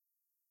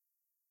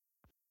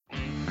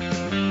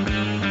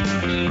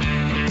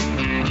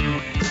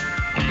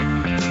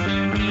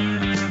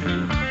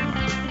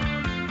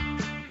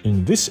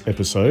On this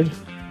episode,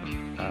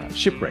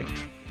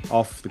 shipwrecked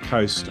off the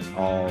coast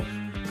of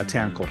a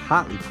town called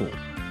Hartlepool.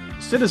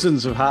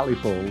 Citizens of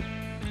Hartlepool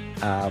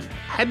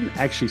hadn't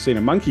actually seen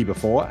a monkey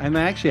before, and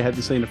they actually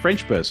hadn't seen a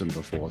French person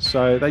before.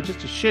 So they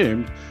just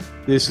assumed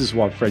this is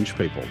what French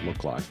people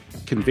look like.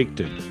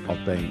 Convicted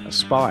of being a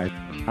spy,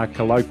 are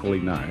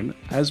colloquially known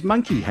as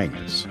monkey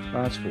hangers.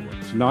 Fast forward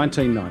to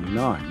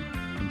 1999.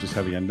 I'm just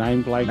having a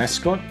name blank.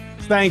 mascot.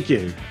 Thank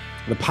you.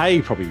 The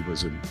pay probably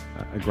was a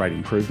great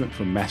improvement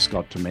from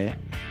mascot to mayor.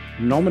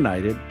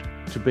 Nominated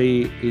to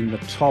be in the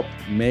top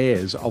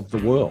mayors of the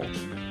world.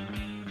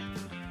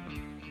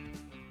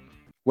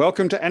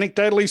 Welcome to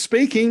Anecdotally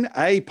Speaking,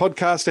 a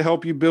podcast to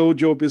help you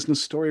build your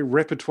business story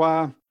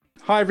repertoire.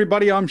 Hi,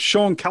 everybody. I'm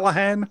Sean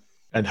Callahan.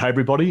 And hey,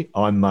 everybody,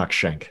 I'm Mark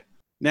Shank.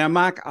 Now,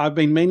 Mark, I've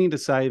been meaning to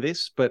say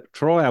this, but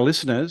for all our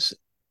listeners,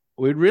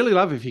 we'd really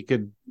love if you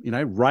could,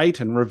 rate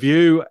and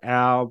review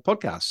our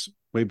podcasts.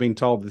 We've been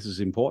told this is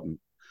important.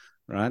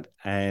 Right.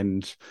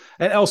 And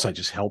it also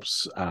just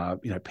helps,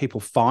 people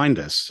find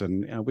us.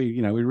 And we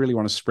really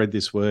want to spread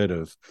this word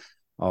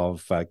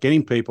of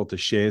getting people to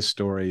share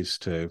stories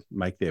to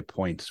make their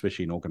point,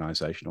 especially in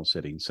organizational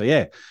settings. So,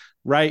 yeah,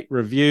 rate,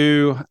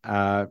 review,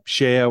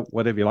 share,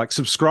 whatever you like.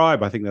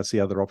 Subscribe. I think that's the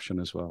other option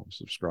as well.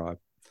 Subscribe.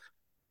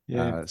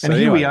 Yeah. And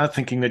here we are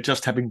thinking that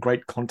just having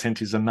great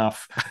content is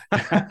enough.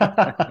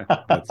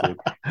 That's it.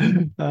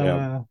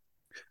 Yeah.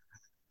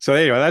 So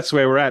anyway, that's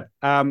where we're at.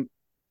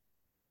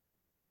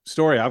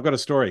 Story. I've got a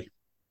story.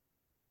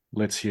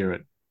 Let's hear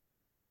it.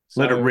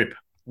 Let it rip.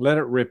 Let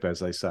it rip, as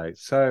they say.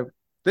 So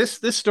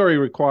this story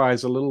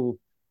requires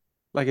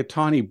a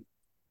tiny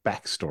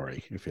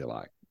backstory, if you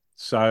like.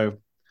 So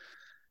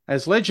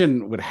as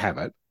legend would have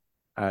it,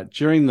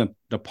 during the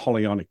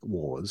Napoleonic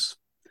Wars,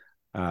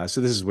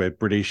 so this is where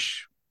the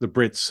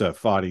Brits are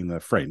fighting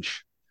the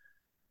French,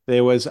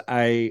 there was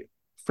a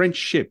French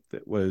ship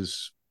that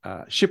was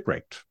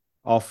shipwrecked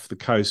off the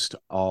coast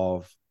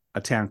of a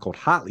town called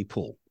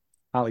Hartlepool.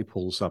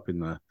 Hartlepool's up in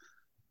the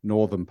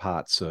northern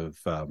parts of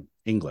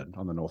England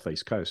on the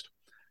northeast coast.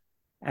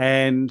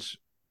 And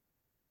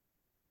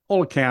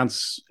all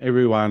accounts,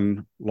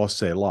 everyone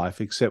lost their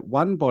life, except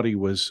one body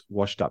was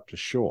washed up to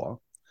shore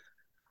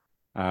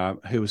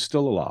who was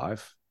still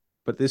alive.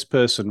 But this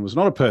person was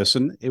not a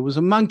person, it was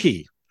a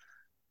monkey.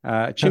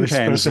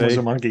 Chimpanzee. This person was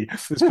a monkey.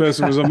 This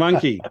person was a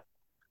monkey.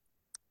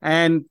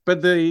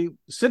 But the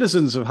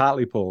citizens of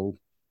Hartlepool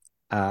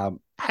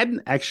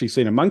hadn't actually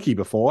seen a monkey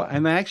before,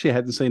 and they actually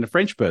hadn't seen a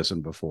French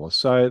person before.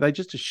 So they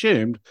just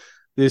assumed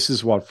this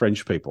is what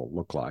French people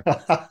look like.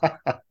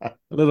 A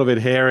little bit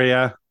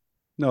hairier,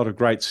 not a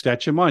great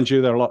stature. Mind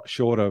you, they're a lot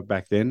shorter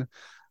back then,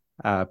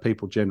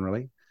 people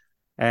generally.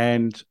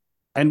 And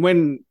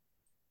when,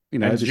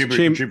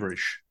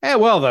 gibberish. Yeah,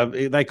 well,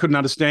 they couldn't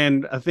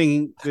understand a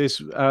thing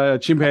this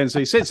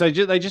chimpanzee said. So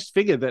they just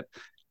figured that,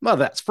 well,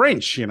 that's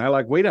French,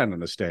 like we don't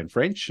understand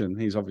French,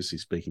 and he's obviously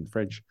speaking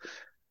French.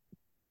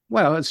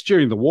 Well, it's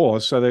during the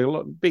war, so there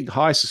are big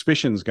high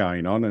suspicions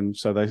going on, and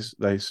so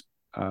they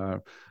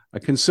are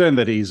concerned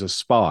that he's a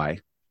spy,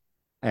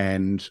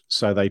 and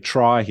so they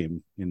try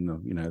him in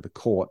the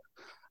court,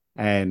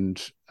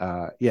 and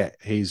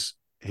he's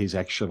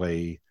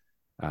actually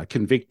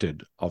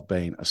convicted of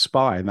being a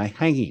spy, and they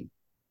hang him.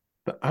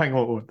 But hang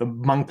on, the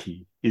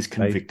monkey is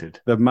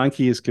convicted. The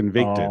monkey is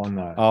convicted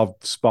of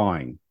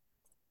spying,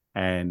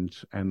 and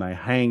they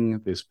hang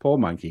this poor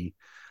monkey.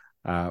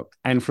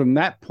 And from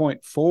that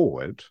point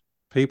forward,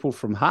 people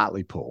from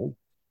Hartlepool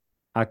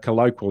are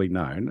colloquially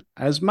known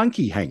as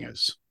monkey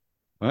hangers,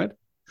 right?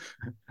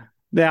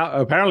 Now,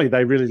 apparently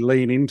they really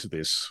lean into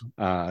this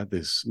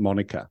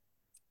moniker.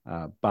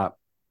 But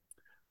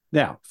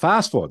now,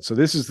 fast forward. So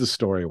this is the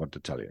story I want to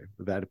tell you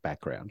with that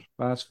background.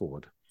 Fast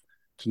forward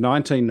to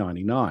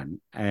 1999,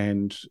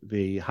 and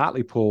the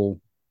Hartlepool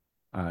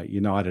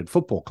United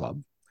Football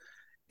Club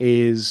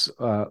is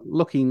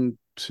looking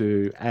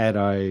to add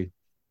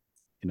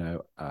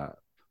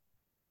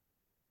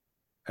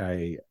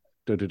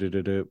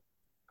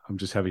I'm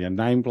just having a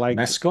name blank.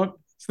 Mascot?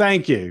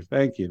 Thank you.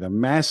 The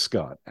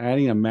mascot,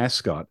 adding a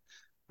mascot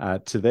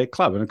to their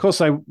club. And of course,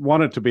 they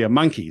want it to be a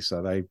monkey.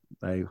 So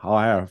they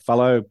hire a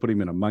fellow, put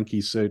him in a monkey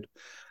suit,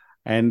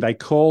 and they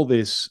call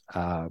this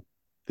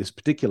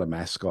particular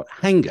mascot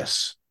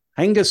Hangus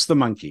the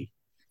monkey.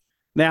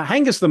 Now,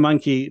 Hangus the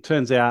monkey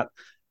turns out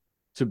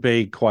to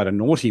be quite a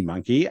naughty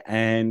monkey,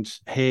 and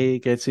he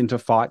gets into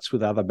fights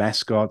with other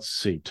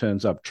mascots. He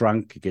turns up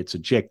drunk, he gets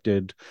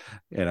ejected,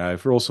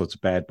 for all sorts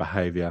of bad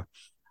behavior.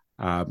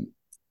 But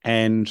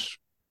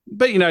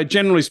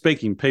generally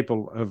speaking,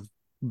 people have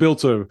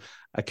built a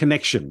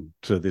connection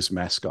to this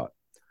mascot.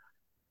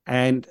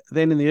 And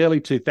then in the early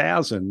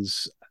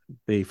 2000s,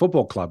 the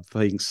football club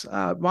thinks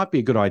it might be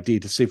a good idea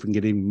to see if we can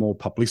get even more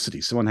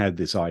publicity. Someone had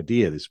this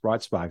idea, this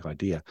bright spark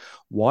idea.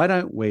 Why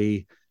don't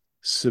we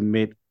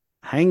submit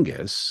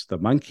Hangus, the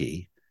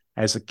monkey,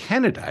 as a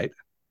candidate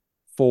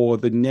for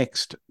the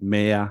next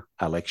mayor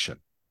election,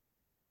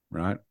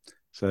 right?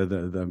 So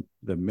the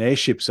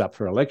mayorship's up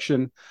for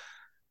election.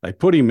 They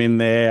put him in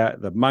there.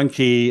 The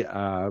monkey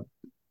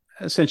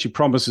essentially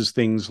promises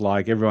things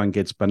like everyone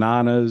gets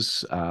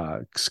bananas,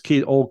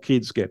 all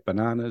kids get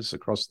bananas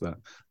across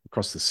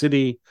the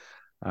city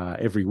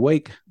every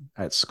week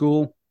at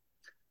school,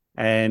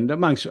 and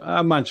amongst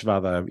a bunch of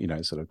other,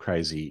 sort of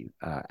crazy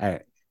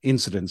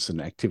incidents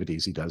and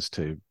activities he does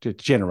to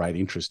generate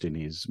interest in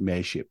his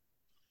mayorship.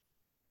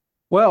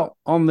 Well,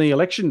 on the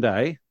election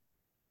day,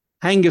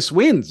 Angus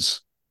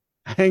wins.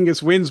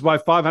 Angus wins by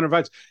 500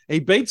 votes. He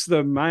beats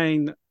the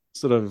main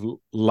sort of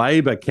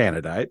Labor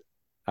candidate,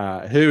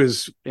 who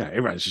is,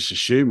 everyone's just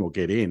assumed will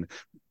get in.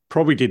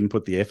 Probably didn't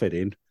put the effort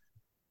in.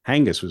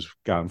 Angus was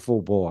going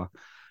full bore,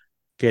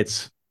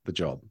 gets the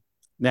job.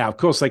 Now, of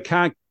course, they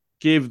can't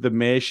give the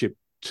mayorship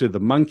to the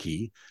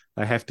monkey.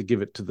 They have to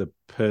give it to the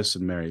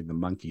person wearing the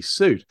monkey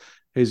suit,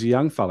 who's a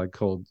young fella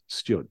called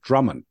Stuart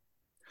Drummond.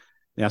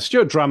 Now,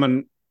 Stuart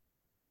Drummond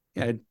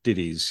did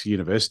his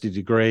university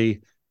degree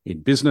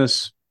in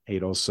business.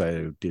 He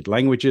also did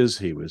languages.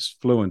 He was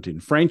fluent in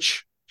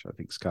French, which I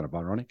think is kind of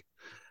ironic.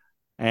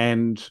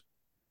 And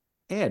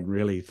he hadn't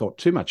really thought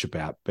too much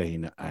about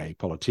being a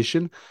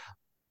politician,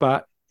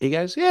 but he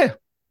goes, yeah,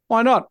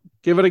 why not?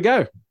 Give it a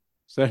go.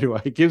 So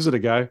anyway, he gives it a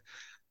go.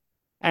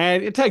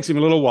 And it takes him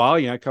a little while,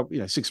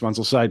 6 months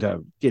or so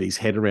to get his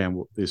head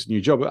around this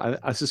new job.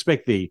 I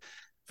suspect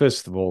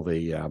first of all,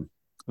 the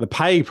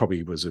pay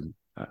probably was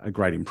a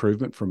great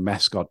improvement from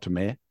mascot to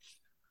mayor.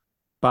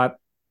 But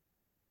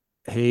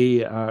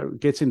he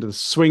gets into the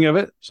swing of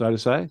it, so to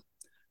say.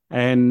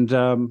 And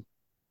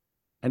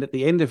at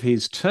the end of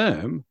his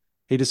term,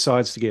 he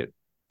decides to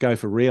go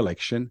for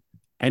re-election,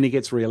 and he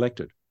gets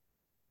re-elected.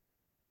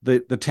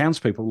 The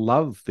townspeople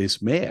love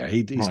this mayor.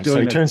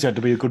 So he turns out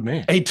to be a good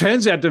mayor. He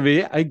turns out to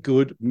be a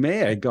good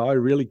mayor. A guy who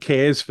really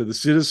cares for the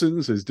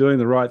citizens, who's doing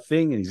the right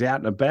thing, and he's out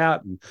and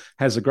about and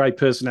has a great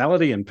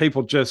personality, and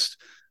people just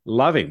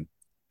love him.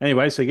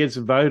 Anyway, so he gets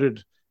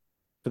voted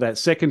for that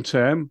second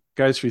term,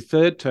 goes through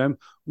third term,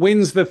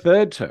 wins the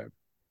third term,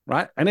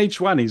 right? And each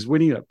one he's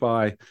winning it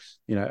by,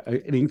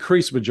 an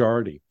increased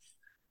majority.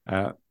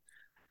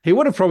 He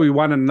would have probably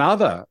won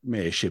another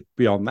mayorship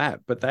beyond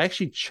that, but they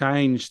actually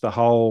changed the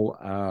whole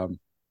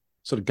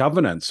sort of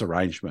governance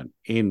arrangement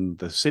in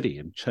the city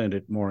and turned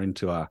it more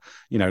into a,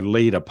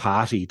 leader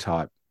party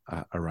type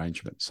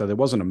arrangement. So there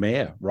wasn't a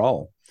mayor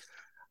role.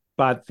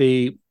 But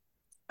the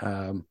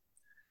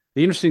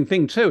interesting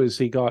thing too is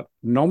he got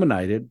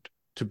nominated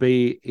to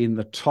be in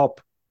the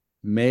top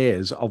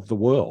mayors of the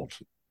world,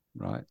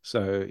 right?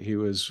 So he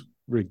was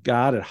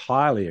regarded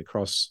highly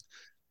across,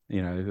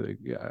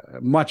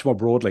 much more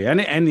broadly.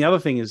 And the other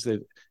thing is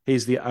that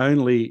he's the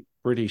only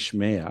British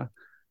mayor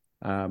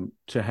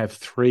to have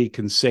 3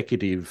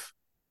 consecutive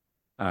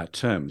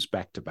terms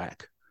back to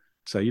back.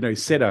 So, he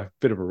set a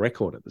bit of a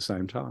record at the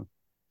same time.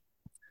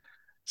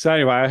 So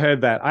anyway, I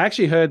heard that. I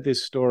actually heard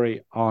this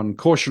story on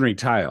Cautionary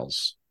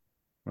Tales,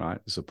 right?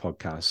 It's a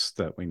podcast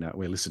that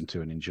we listen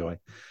to and enjoy.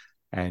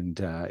 And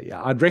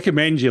I'd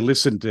recommend you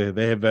listen to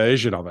their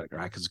version of it,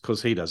 right?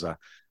 Because he does a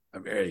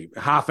very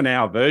half an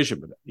hour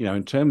version, but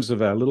in terms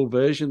of a little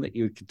version that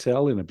you could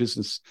tell in a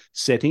business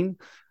setting,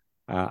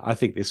 I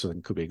think this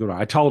one could be a good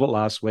one. I told it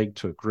last week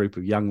to a group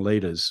of young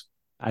leaders,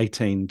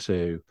 18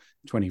 to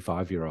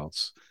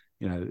 25-year-olds,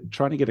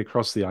 trying to get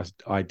across the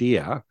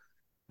idea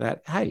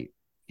that, hey,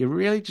 you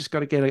really just got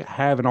to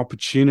have an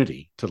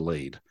opportunity to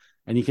lead.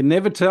 And you can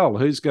never tell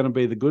who's going to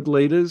be the good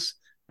leaders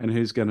and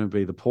who's going to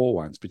be the poor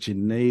ones, but you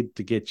need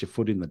to get your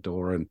foot in the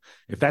door. And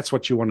if that's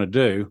what you want to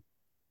do,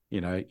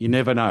 you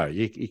never know.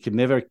 You can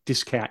never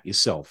discount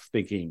yourself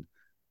thinking,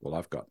 well,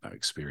 I've got no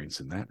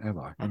experience in that, have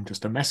I? I'm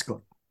just a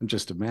mascot.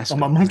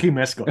 I'm a monkey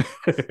mascot.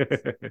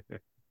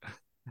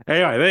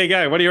 Anyway, there you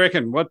go. What do you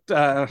reckon? What do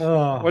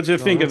you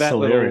think of that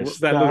little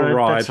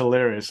ride? That's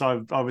hilarious.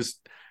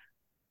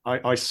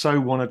 I so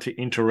wanted to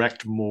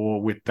interact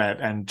more with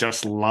that and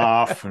just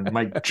laugh and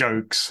make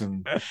jokes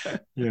and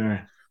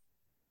they're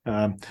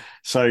very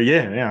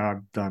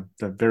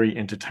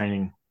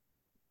ententertaining.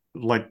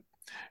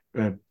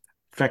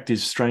 Fact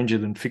is stranger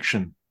than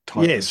fiction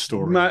type of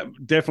story.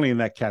 Definitely in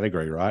that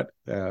category, right?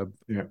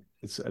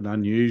 It's an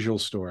unusual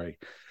story,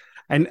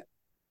 and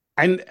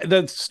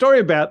the story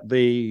about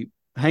the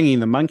hanging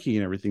the monkey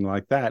and everything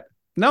like that,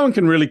 no one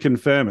can really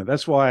confirm it.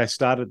 That's why I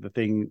started the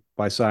thing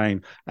by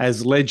saying,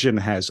 as legend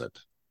has it.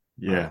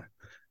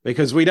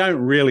 Because we don't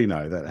really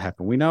know that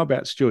happened. We know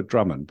about Stuart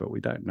Drummond, but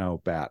we don't know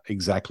about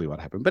exactly what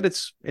happened. But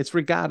it's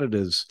regarded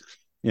as,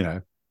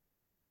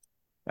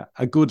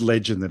 a good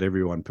legend that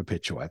everyone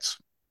perpetuates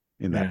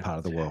in that part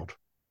of the world.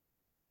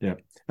 Yeah.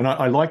 And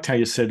I liked how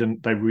you said,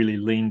 and they really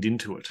leaned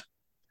into it.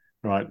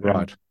 Right.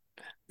 Right.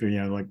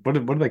 What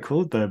do they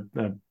call it?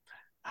 The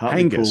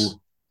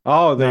Hartlepool.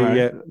 Oh,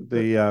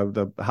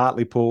 the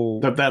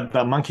Hartlepool.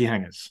 The monkey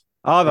hangers.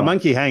 Oh, the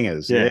monkey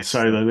hangers. Yeah. Yes.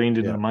 So they leaned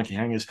into the monkey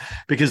hangers,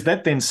 because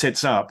that then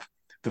sets up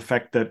the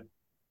fact that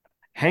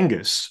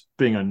Angus,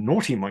 being a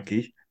naughty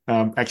monkey,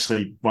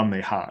 actually won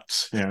their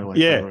hearts. They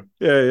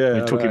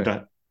took him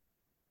to.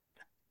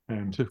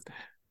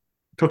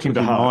 Took him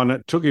to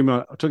heart. Took him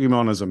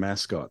on as a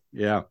mascot.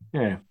 Yeah.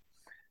 Yeah.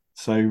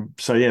 So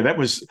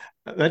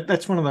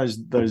that's one of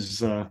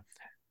those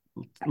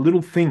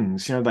little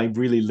things, they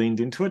really leaned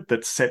into it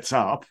that sets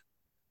up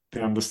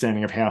the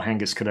understanding of how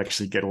Angus could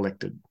actually get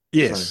elected. So,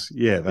 Yes,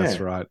 yeah, that's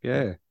yeah. right.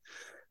 Yeah.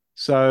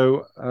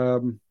 So,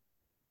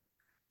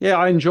 yeah,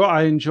 I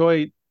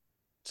enjoy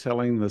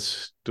telling the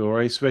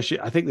story, especially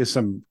I think there's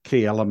some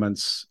key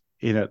elements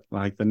in it,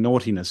 like the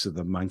naughtiness of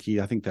the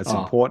monkey. I think that's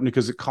Oh, important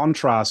because it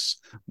contrasts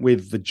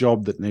with the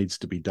job that needs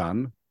to be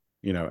done,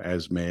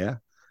 as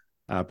mayor.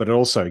 But it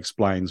also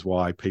explains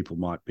why people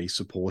might be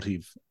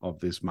supportive of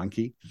this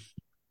monkey.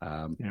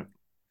 Um,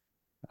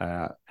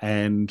 yeah.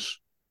 and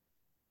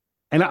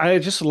I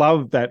just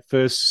love that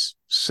first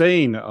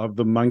scene of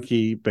the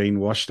monkey being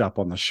washed up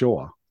on the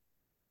shore,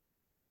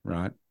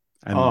 right?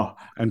 And Oh,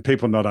 and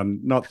people not I,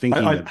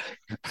 thinking I that.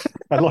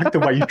 I like the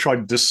way you tried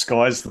to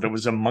disguise that it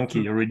was a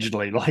monkey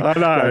originally. Like, I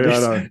know, I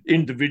this know.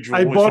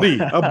 individual was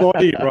like, A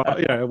body,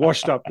 right? Yeah,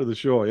 washed up to the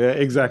shore. Yeah,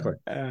 exactly.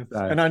 So,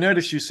 and I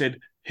noticed you said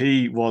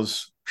he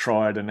was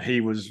tried and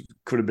he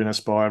could have been a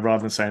spy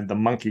rather than saying the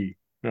monkey.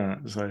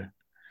 So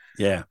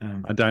yeah,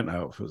 um, I don't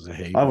know if it was a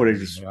he, I but would have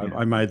just,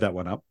 I made that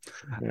one up.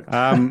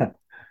 yeah. Um,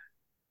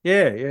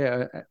 yeah,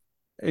 yeah.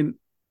 And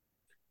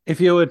if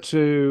you were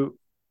to,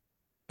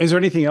 is there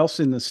anything else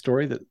in the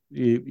story that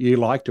you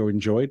liked or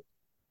enjoyed?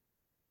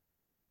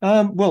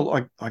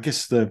 Well, I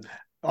guess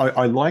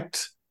I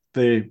liked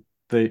the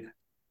the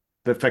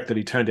the fact that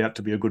he turned out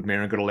to be a good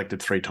mayor and got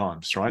elected 3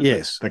 times, right?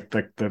 Yes,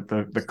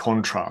 The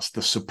contrast,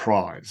 the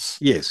surprise.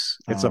 yes.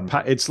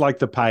 It's like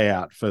the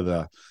payout for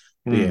the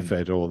Mm,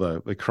 effort or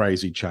the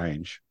crazy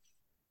change.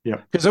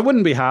 yep. Because it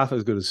wouldn't be half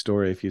as good a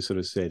story if you sort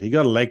of said he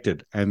got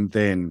elected and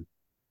then,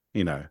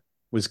 you know,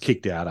 was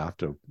kicked out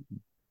after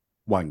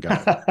one go.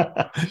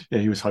 Yeah,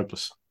 he was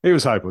hopeless. He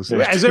was hopeless,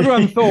 Yeah. as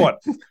everyone thought.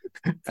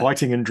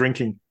 Fighting and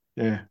drinking.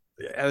 Yeah.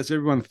 As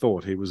everyone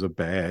thought, he was a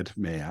bad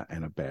mayor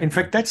and a In bad fact,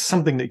 monkey. that's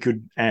something that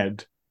could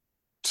add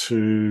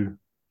to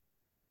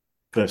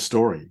the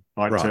story,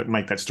 right? Right. To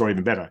make that story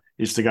even better,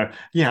 is to go,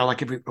 yeah,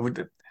 like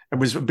it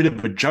was a bit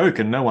of a joke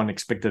and no one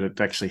expected it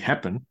to actually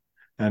happen.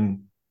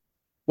 And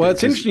Well,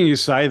 it's because, interesting you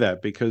say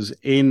that because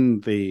in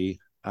the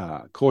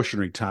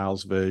cautionary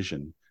tales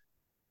version,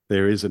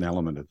 there is an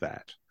element of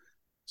that.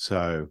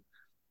 So,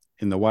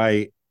 in the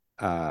way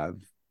uh,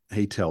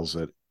 he tells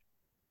it,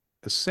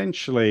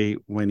 essentially,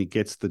 when he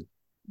gets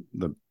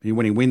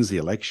when he wins the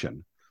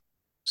election,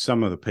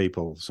 some of the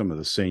people, some of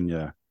the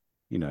senior,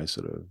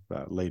 sort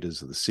of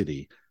leaders of the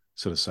city,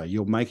 sort of say,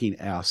 "You're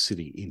making our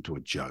city into a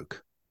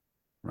joke,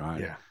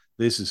 right? yeah,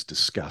 This is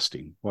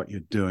disgusting. What you're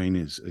doing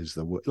is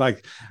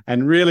like,"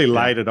 and really yeah,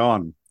 laid it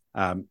on.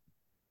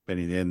 But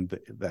in the end,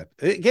 that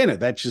again,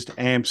 that just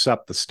amps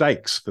up the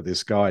stakes for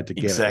this guy to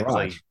get it right.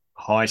 exactly.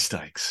 High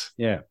stakes.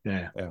 Yeah,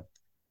 Yeah. yeah,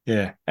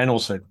 Yeah, and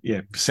also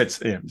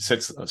sets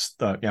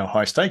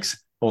high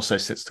stakes. Also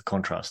sets the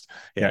contrast.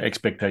 yeah,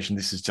 Expectation.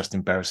 This is just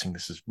embarrassing.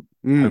 This is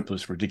mm,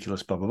 hopeless,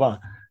 ridiculous. Blah blah blah.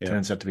 yeah,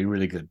 Turns out to be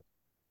really good.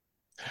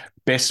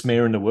 Best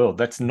mayor in the world.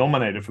 That's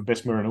nominated for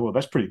best mayor in the world.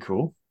 That's pretty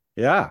cool.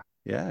 yeah,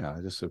 yeah.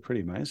 Just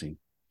pretty amazing.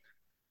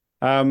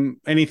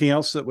 Anything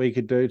else that we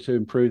could do to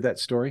improve that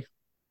story?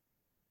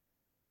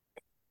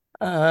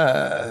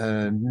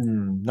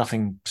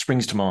 Nothing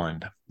springs to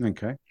mind.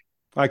 Okay,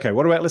 okay.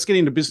 What about let's get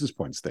into business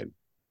points then,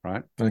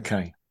 right?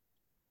 Okay.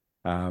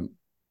 Um,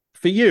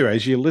 for you,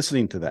 as you're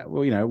listening to that,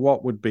 well,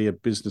 what would be a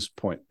business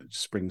point that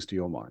springs to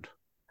your mind?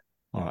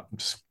 All right.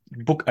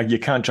 Book. You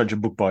can't judge a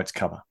book by its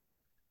cover.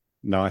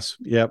 Nice.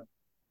 Yep.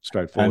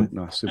 Straightforward. And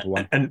Nice, simple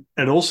one. and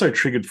it also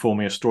triggered for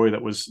me a story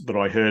that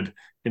I heard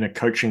in a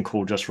coaching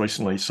call just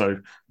recently. So,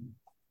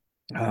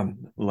 a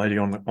lady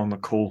on the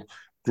call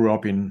grew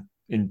up in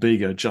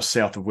Bega, just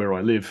south of where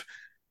I live,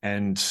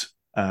 and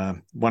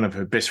one of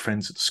her best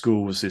friends at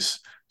school was this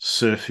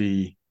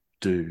surfy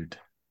dude,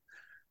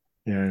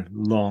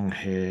 long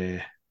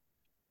hair,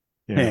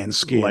 And late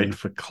skin.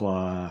 for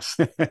class,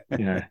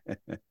 you know,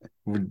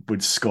 would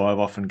skive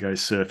off and go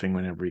surfing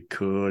whenever he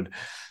could,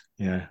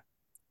 you know,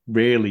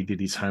 rarely did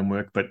his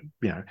homework, but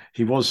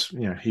he was,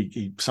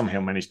 he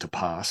somehow managed to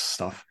pass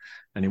stuff,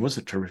 and he was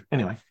a terrific.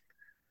 Anyway,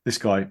 this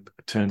guy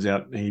turns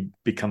out he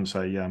becomes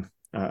a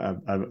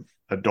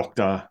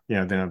doctor,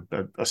 then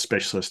a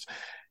specialist.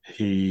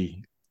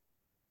 He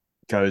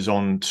goes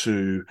on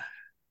to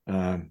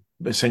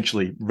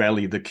essentially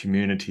rally the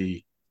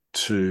community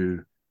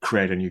to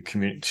create a new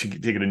community, to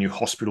get a new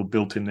hospital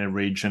built in their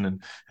region,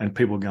 and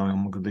people are going, "Oh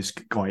my god, this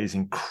guy is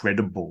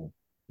incredible,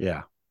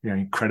 Yeah.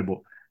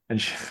 incredible."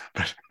 And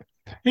but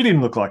he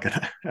didn't look like it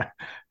at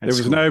There was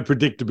school. no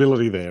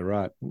predictability there,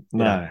 right? Yeah.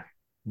 No,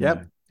 Yep.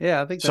 no.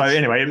 Yeah, I think So that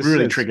anyway, it makes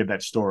really sense. triggered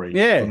that story for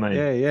Yeah, me.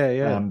 yeah, yeah,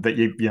 yeah.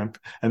 That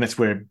and that's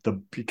where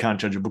the you can't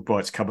judge a book by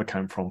its cover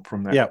came from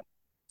that. Yeah.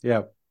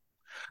 Yeah.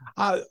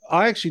 I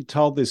actually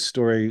told this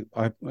story.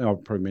 I'll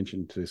probably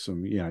mention to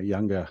some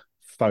younger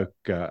folk,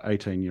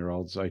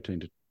 18-year-olds, 18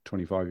 to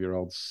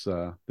 25-year-olds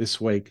this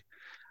week,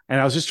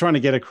 and I was just trying to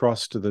get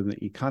across to them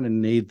that you kind of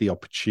need the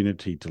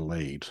opportunity to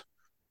lead,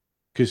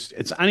 because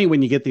it's only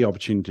when you get the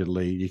opportunity to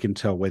lead you can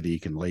tell whether you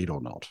can lead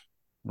or not,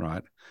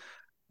 right?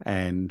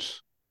 And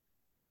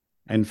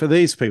for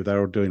these people, they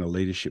were doing a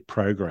leadership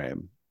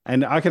program,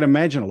 And I can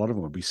imagine a lot of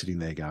them would be sitting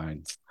there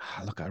going,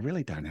 look, I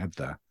really don't have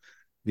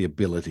the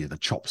ability, the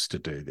chops to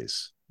do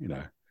this, you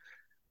know.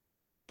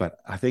 But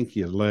I think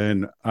you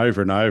learn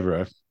over and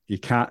over. You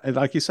can't,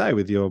 like you say,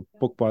 with your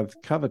book by the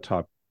cover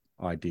type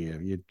idea,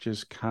 you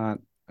just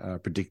can't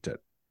predict it.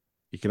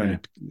 You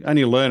can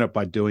only learn it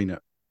by doing it.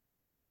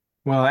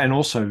 Well, and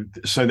also,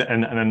 so that,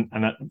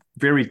 and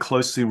very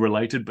closely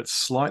related but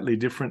slightly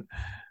different,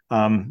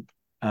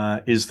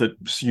 is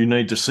that you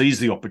need to seize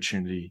the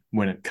opportunity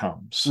when it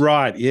comes.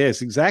 Right.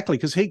 Yes, exactly.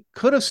 Because he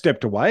could have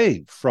stepped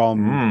away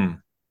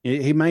from.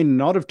 He may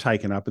not have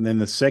taken up, and then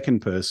the second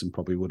person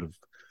probably would have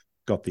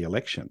got the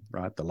election,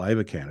 right? The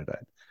Labor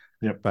candidate.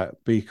 Yep.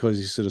 But because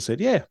he sort of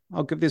said, "Yeah,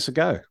 I'll give this a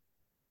go,"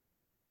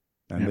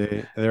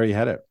 and there you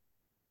had it.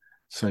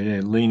 So yeah,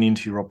 lean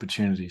into your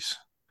opportunities.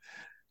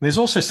 There's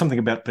also something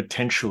about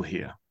potential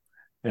here.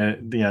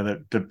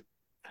 The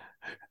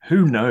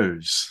who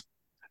knows?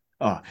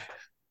 Oh,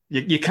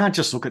 you can't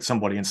just look at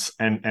somebody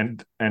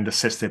and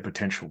assess their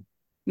potential.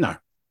 No,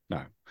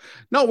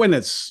 not when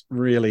it's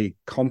really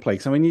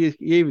complex. I mean, you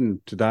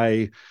even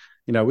today,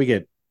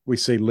 we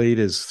see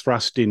leaders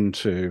thrust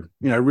into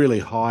really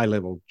high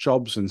level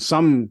jobs, and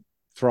some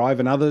thrive,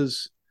 and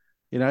others,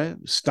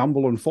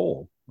 stumble and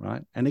fall.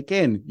 Right, and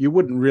again, you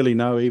wouldn't really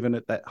know even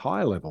at that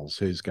high levels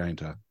who's going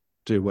to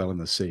do well in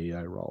the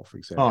CEO role, for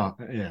example.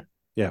 Oh, yeah.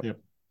 Yeah. Yep.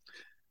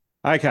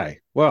 Okay.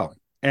 Well,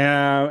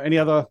 any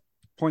other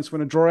points we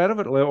want to draw out of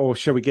it, or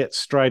shall we get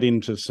straight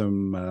into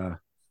some,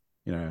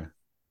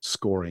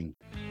 scoring?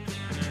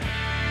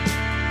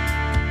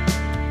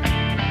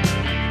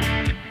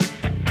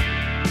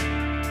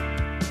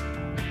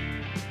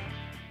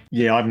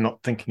 Yeah, I'm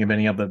not thinking of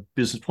any other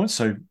business points,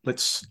 so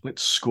let's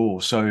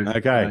score. So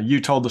okay, you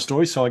told the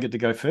story, so I get to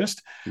go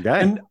first. Okay.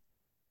 And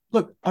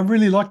look, I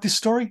really like this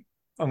story.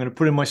 I'm going to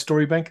put it in my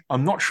story bank.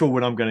 I'm not sure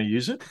when I'm going to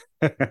use it.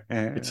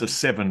 It's a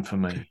 7 for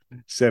me.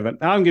 7.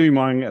 I'm giving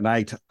mine an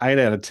 8. 8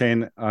 out of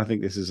 10. I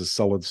think this is a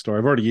solid story.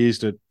 I've already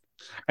used it.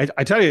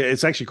 I tell you,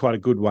 it's actually quite a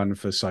good one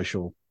for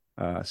social.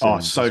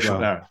 Social.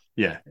 Well.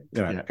 Yeah.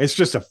 It's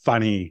just a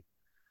funny,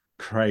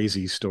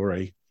 crazy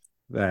story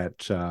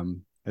that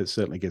it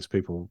certainly gets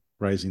people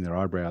raising their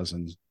eyebrows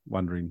and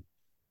wondering,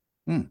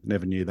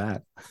 never knew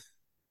that.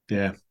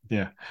 Yeah.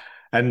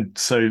 And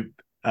so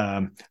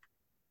a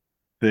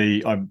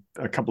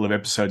couple of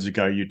episodes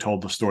ago, you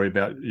told the story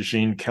about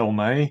Jean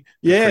Calmet,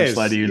 the French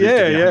lady who lived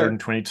to be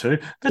 122.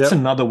 That's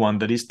another one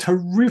that is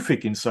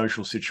terrific in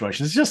social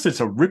situations. It's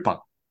a ripper.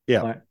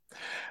 Yeah. Right?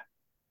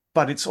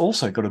 But it's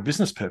also got a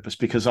business purpose,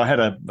 because I had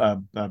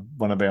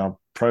one of our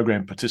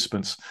program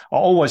participants. I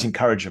always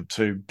encourage him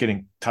to get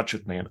in touch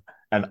with me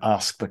and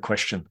ask the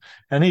question.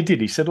 And he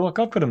did. He said, look,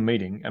 I've got a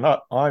meeting and I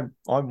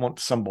want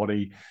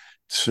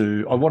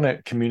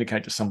to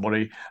communicate to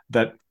somebody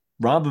that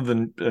rather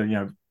than,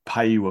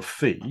 pay you a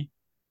fee,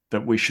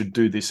 that we should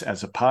do this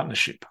as a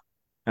partnership.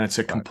 And it's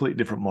a complete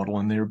different model,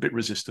 and they're a bit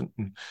resistant.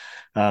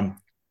 And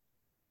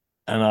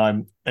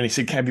he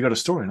said, have you got a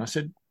story? And I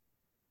said,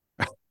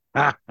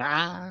 that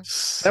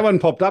one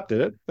popped up, did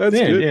it? That's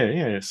good.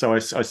 Yeah. So I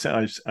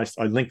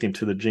linked him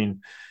to the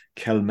Jean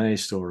Calmet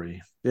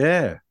story.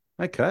 Yeah.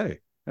 Okay.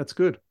 That's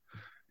good.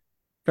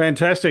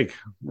 Fantastic.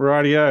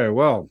 Rightio.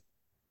 Well,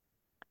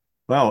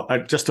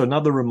 just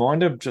another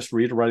reminder, just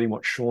reiterating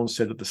what Sean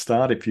said at the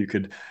start, if you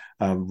could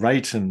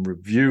rate and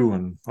review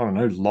and, I don't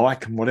know,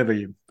 like and whatever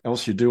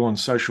else you do on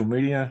social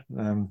media,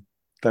 that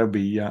would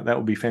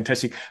be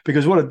fantastic,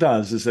 because what it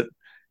does is it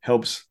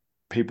helps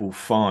people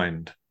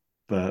find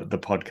the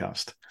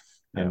podcast.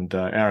 And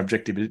our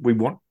objective is we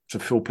want to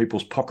fill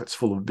people's pockets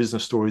full of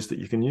business stories that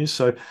you can use.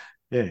 So,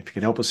 yeah, if you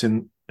can help us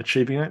in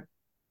achieving that,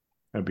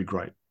 that'd be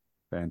great.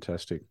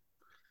 Fantastic.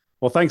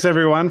 Well, thanks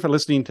everyone for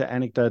listening to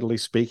Anecdotally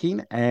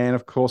Speaking. And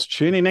of course,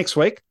 tune in next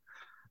week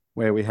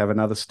where we have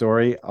another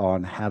story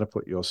on how to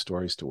put your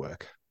stories to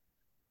work.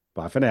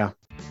 Bye for now.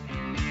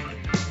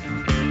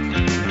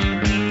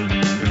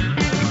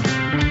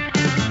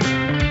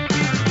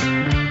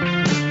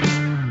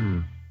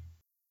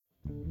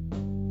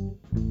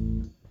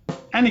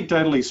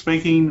 Anecdotally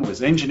Speaking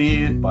was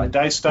engineered by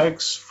Dave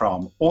Stokes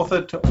from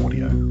Author to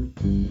Audio.